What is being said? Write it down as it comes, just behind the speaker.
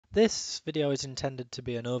This video is intended to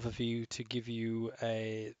be an overview to give you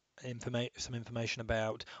some information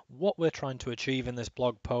about what we're trying to achieve in this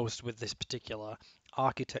blog post with this particular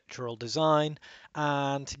architectural design,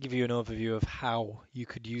 and to give you an overview of how you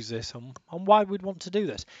could use this and why we'd want to do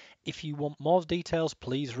this. If you want more details,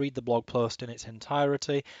 please read the blog post in its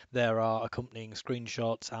entirety. There are accompanying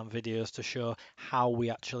screenshots and videos to show how we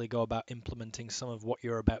actually go about implementing some of what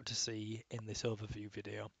you're about to see in this overview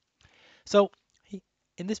video. So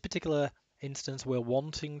in this particular instance, we're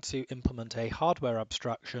wanting to implement a hardware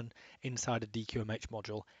abstraction inside a DQMH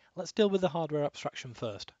module. Let's deal with the hardware abstraction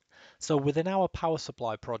first. So within our power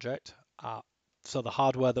supply project, so the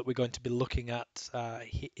hardware that we're going to be looking at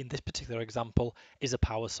in this particular example is a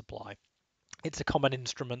power supply. It's a common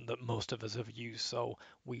instrument that most of us have used, so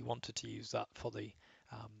we wanted to use that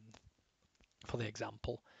um, for the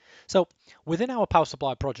example. So within our power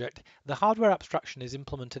supply project, the hardware abstraction is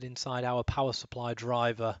implemented inside our power supply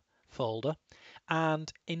driver folder.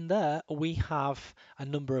 And in there, we have a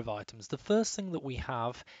number of items. The first thing that we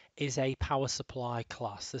have is a power supply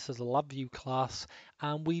class. This is a LabVIEW class,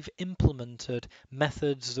 and we've implemented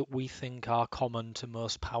methods that we think are common to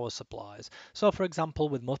most power supplies. So for example,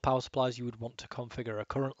 with most power supplies, you would want to configure a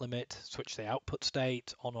current limit, switch the output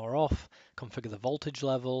state on or off, configure the voltage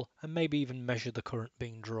level, and maybe even measure the current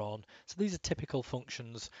being drawn. So these are typical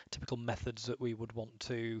functions, typical methods that we would want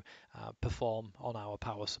to perform on our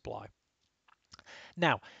power supply.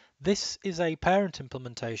 Now, this is a parent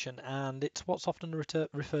implementation, and it's what's often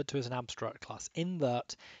referred to as an abstract class, in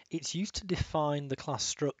that it's used to define the class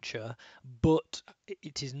structure, but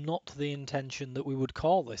it is not the intention that we would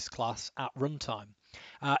call this class at runtime.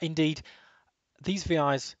 Indeed, these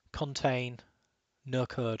VIs contain no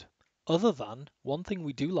code, other than one thing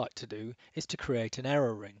we do like to do is to create an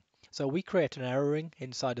error ring. So we create an error ring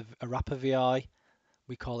inside of a wrapper VI.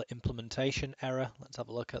 We call it implementation error. Let's have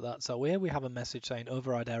a look at that. So here we have a message saying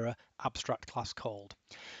override error abstract class called.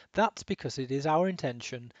 That's because it is our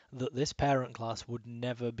intention that this parent class would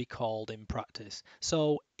never be called in practice.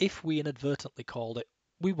 So if we inadvertently called it,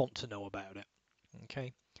 we want to know about it.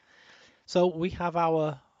 Okay. So we have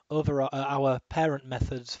our parent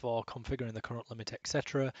methods for configuring the current limit,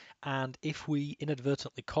 etc. And if we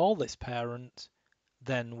inadvertently call this parent,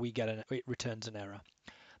 then it returns an error.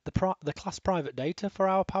 The class private data for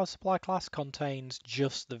our power supply class contains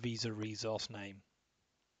just the Visa resource name,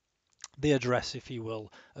 the address, if you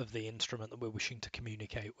will, of the instrument that we're wishing to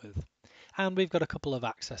communicate with. And we've got a couple of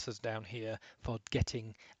accessors down here for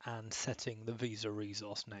getting and setting the Visa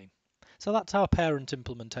resource name. So that's our parent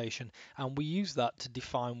implementation, and we use that to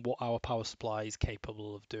define what our power supply is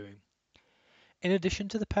capable of doing. In addition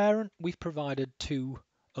to the parent, we've provided two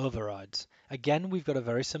overrides. Again, we've got a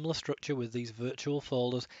very similar structure with these virtual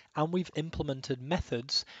folders, and we've implemented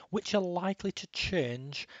methods which are likely to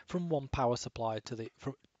change from one power supply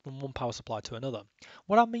to another.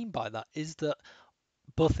 What I mean by that is that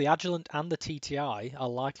both the Agilent and the TTI are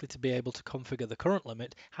likely to be able to configure the current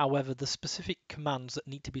limit. However, the specific commands that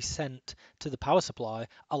need to be sent to the power supply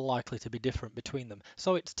are likely to be different between them.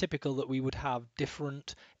 So it's typical that we would have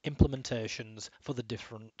different implementations for the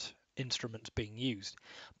different instruments being used.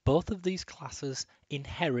 Both of these classes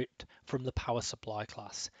inherit from the power supply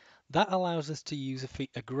class. That allows us to use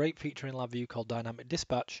a great feature in LabVIEW called dynamic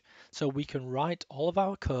dispatch, so we can write all of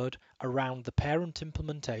our code around the parent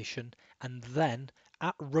implementation and then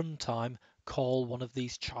at runtime call one of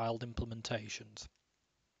these child implementations.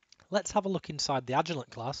 Let's have a look inside the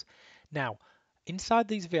Agilent class. Now, inside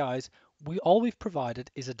these VIs, all we've provided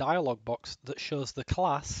is a dialog box that shows the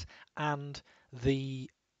class and the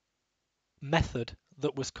method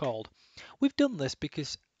that was called. We've done this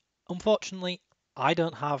because, unfortunately, I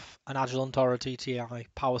don't have an Agilent or a TTI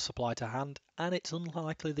power supply to hand, and it's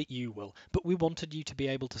unlikely that you will. But we wanted you to be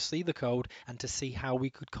able to see the code and to see how we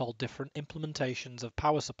could call different implementations of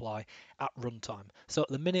power supply at runtime. So at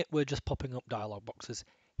the minute, we're just popping up dialog boxes.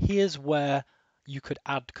 Here's where you could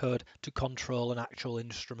add code to control an actual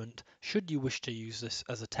instrument, should you wish to use this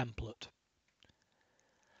as a template.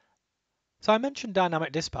 So I mentioned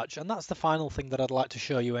dynamic dispatch, and that's the final thing that I'd like to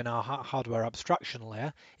show you in our hardware abstraction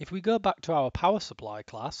layer. If we go back to our power supply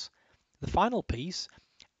class, the final piece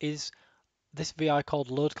is this VI called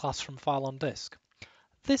load class from file on disk.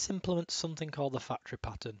 This implements something called the factory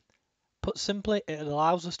pattern. Put simply, it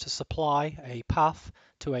allows us to supply a path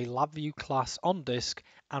to a LabVIEW class on disk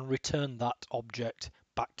and return that object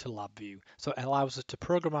back to LabVIEW. So it allows us to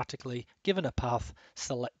programmatically, given a path,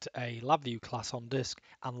 select a LabVIEW class on disk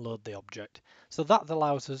and load the object. So that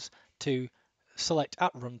allows us to select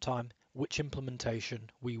at runtime which implementation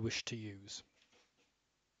we wish to use.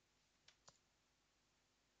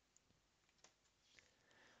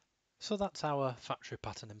 So that's our factory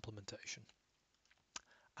pattern implementation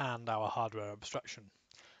and our hardware abstraction.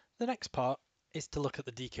 The next part is to look at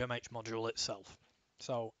the DQMH module itself.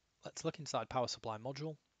 So let's look inside power supply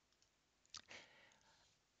module.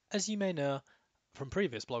 As you may know from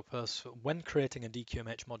previous blog posts, when creating a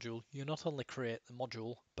DQMH module, you not only create the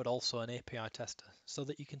module, but also an API tester so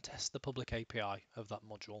that you can test the public API of that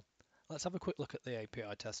module. Let's have a quick look at the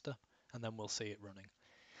API tester and then we'll see it running.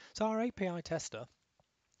 So our API tester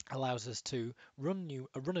allows us to run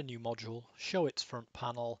a new module, show its front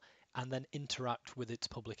panel, and then interact with its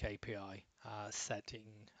public API, setting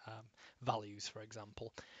values, for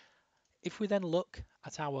example. If we then look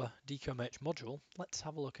at our DQMH module, let's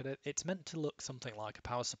have a look at it. It's meant to look something like a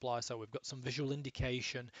power supply, so we've got some visual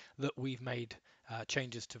indication that we've made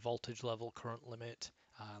changes to voltage level, current limit,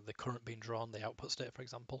 the current being drawn, the output state, for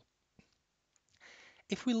example.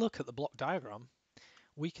 If we look at the block diagram,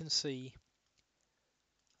 we can see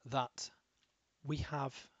that we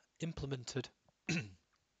have implemented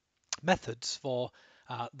methods for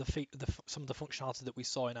some of the functionality that we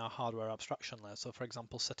saw in our hardware abstraction layer. So for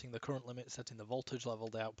example, setting the current limit, setting the voltage level,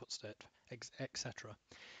 the output state, etc.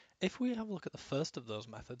 If we have a look at the first of those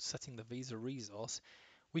methods, setting the visa resource,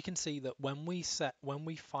 we can see that when we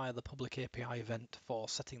fire the public API event for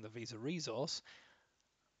setting the visa resource,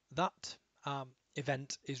 that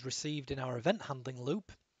event is received in our event handling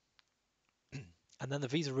loop, and then the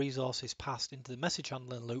visa resource is passed into the message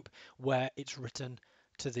handling loop where it's written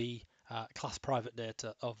to the class private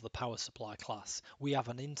data of the power supply class. We have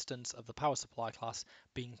an instance of the power supply class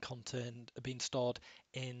being stored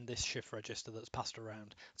in this shift register that's passed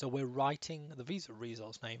around. So we're writing the visa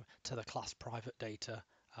resource name to the class private data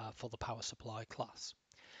for the power supply class.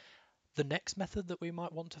 The next method that we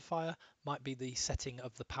might want to fire might be the setting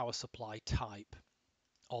of the power supply type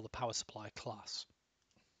or the power supply class.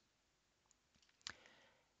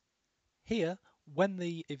 Here, when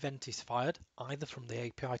the event is fired, either from the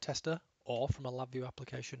API tester or from a LabVIEW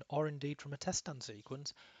application, or indeed from a test stand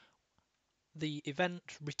sequence, the event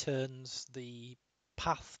returns the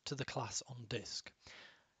path to the class on disk.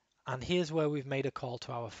 And here's where we've made a call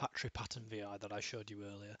to our factory pattern VI that I showed you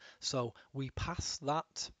earlier. So we pass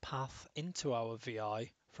that path into our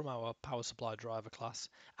VI from our power supply driver class,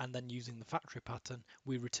 and then using the factory pattern,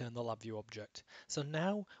 we return the LabVIEW object. So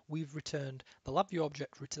now we've returned the LabVIEW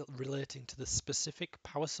object relating to the specific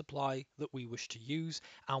power supply that we wish to use,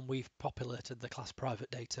 and we've populated the class private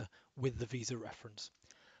data with the visa reference.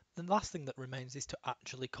 The last thing that remains is to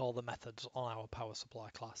actually call the methods on our power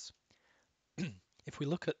supply class. If we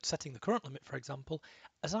look at setting the current limit, for example,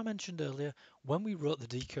 as I mentioned earlier, when we wrote the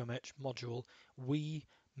DQMH module, we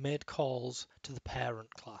made calls to the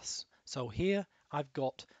parent class. So here I've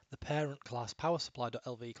got the parent class power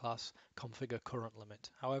supply.lv class configure current limit.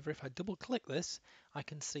 However, if I double click this, I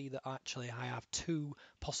can see that actually I have two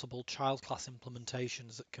possible child class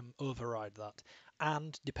implementations that can override that.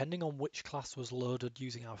 And depending on which class was loaded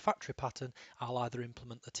using our factory pattern, I'll either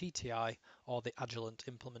implement the TTI or the adjuvant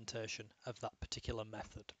implementation of that particular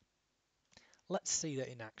method. Let's see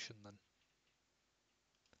that in action then.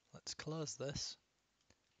 Let's close this,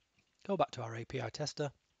 go back to our API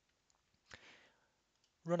tester,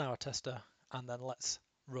 run our tester, and then let's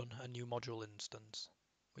run a new module instance.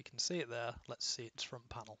 We can see it there. Let's see its front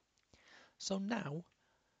panel. So now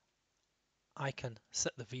I can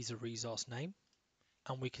set the visa resource name,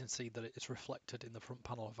 and we can see that it is reflected in the front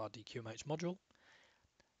panel of our DQMH module.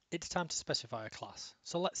 It's time to specify a class.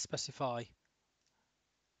 So let's specify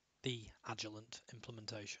the adjuvant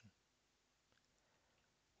implementation.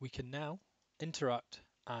 We can now interact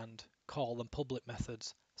and call them public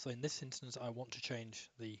methods. So in this instance, I want to change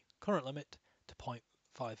the current limit to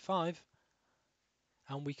 0.55,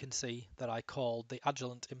 and we can see that I called the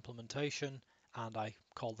adjuvant implementation and I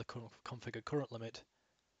called the configure current limit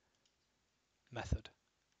method,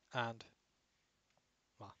 and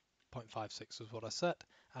well, 0.56 was what I set,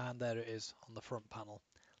 and there it is on the front panel.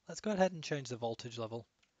 Let's go ahead and change the voltage level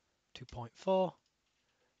to 0.4.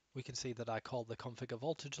 We can see that I called the configure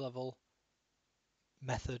voltage level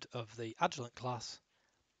method of the adjuvant class,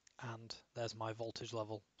 and there's my voltage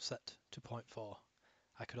level set to 0.4.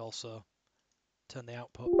 I could also turn the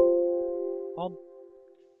output on.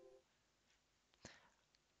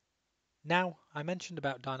 Now, I mentioned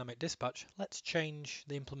about dynamic dispatch. Let's change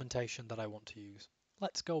the implementation that I want to use.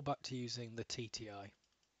 Let's go back to using the TTI.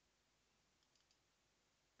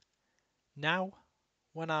 Now,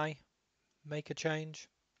 when I make a change,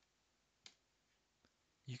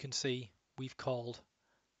 you can see we've called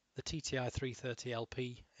the TTI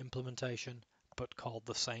 330LP implementation, but called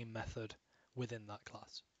the same method within that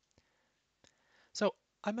class. So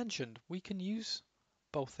I mentioned we can use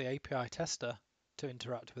both the API tester to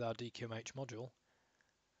interact with our DQMH module,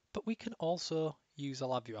 but we can also use a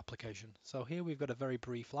LabVIEW application. So here we've got a very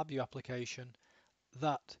brief LabVIEW application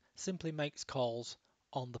that simply makes calls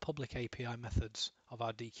on the public API methods of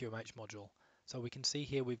our DQMH module. So we can see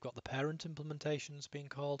here we've got the parent implementations being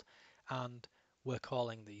called, and we're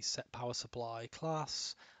calling the set power supply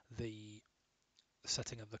class, the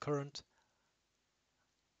setting of the current,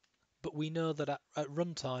 but we know that at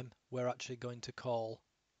runtime we're actually going to call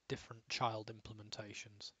different child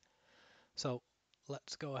implementations. So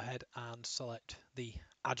let's go ahead and select the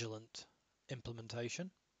Agilent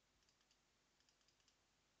implementation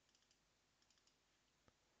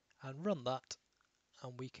and run that,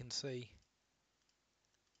 and we can see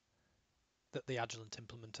that the Agilent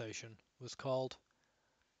implementation was called.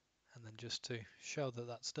 And then just to show that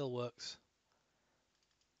that still works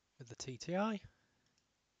with the TTI,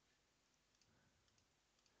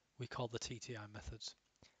 we call the TTI methods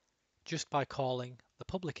just by calling the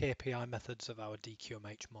public API methods of our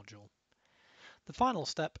DQMH module. The final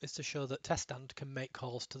step is to show that teststand can make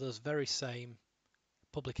calls to those very same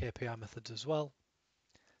public API methods as well.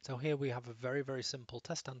 So here we have a very simple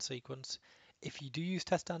teststand sequence. If you do use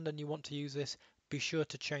teststand and you want to use this, be sure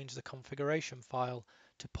to change the configuration file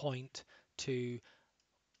to point to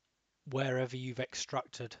wherever you've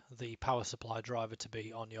extracted the power supply driver to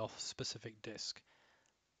be on your specific disk.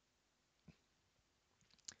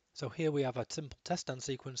 So here we have a simple teststand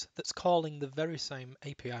sequence that's calling the very same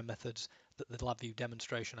API methods that the LabVIEW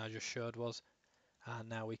demonstration I just showed was. And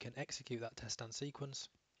now we can execute that teststand sequence.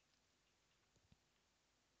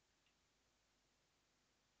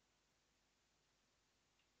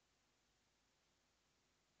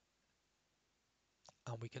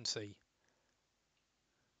 And we can see,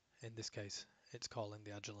 in this case, it's calling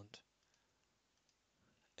the Agilent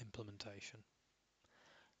implementation.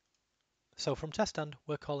 So from teststand,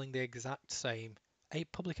 we're calling the exact same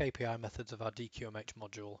public API methods of our DQMH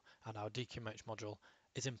module, and our DQMH module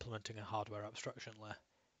is implementing a hardware abstraction layer.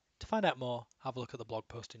 To find out more, have a look at the blog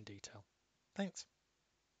post in detail. Thanks.